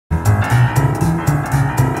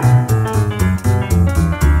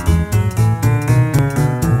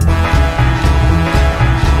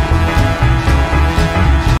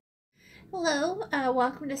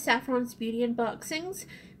welcome to Saffron's Beauty Unboxings.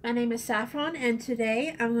 My name is Saffron, and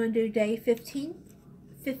today I'm going to do day 15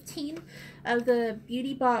 of the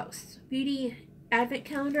Beauty Advent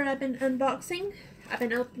Calendar I've been unboxing. I've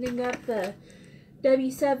been opening up the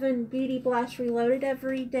W7 Beauty Blast Reloaded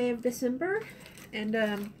every day of December. And,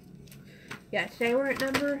 yeah, today we're at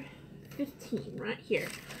number 15 right here.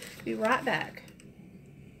 Be right back.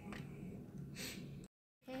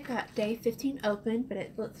 I got day 15 open, but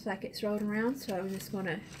it looks like it's rolling around, so I'm just going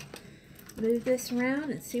to move this around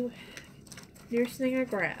and see what nearest thing I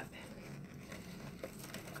grab.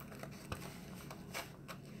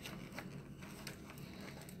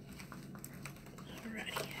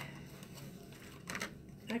 Alrighty.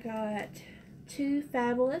 I got two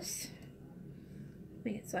Fabulous. I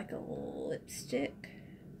think it's like a lipstick.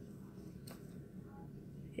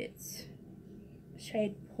 It's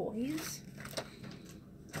shade Poise.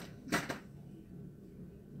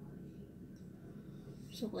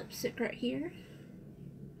 There's a lipstick right here.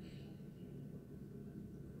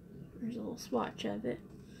 There's a little swatch of it.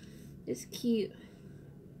 It's cute.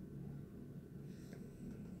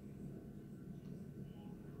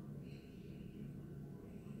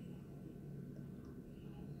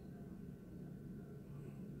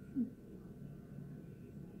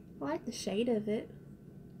 I like the shade of it.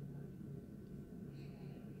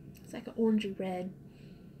 It's like an orangey red.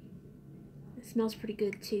 It smells pretty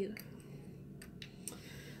good too.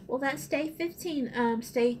 Well, that's day 15.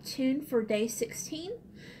 Stay tuned for day 16.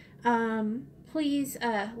 Please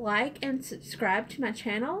like and subscribe to my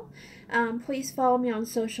channel. Please follow me on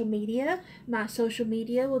social media. My social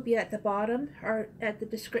media will be at the bottom or at the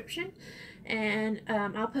description. And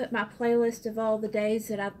I'll put my playlist of all the days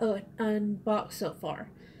that I've unboxed so far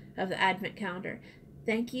of the Advent calendar.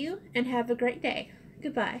 Thank you and have a great day.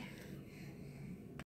 Goodbye.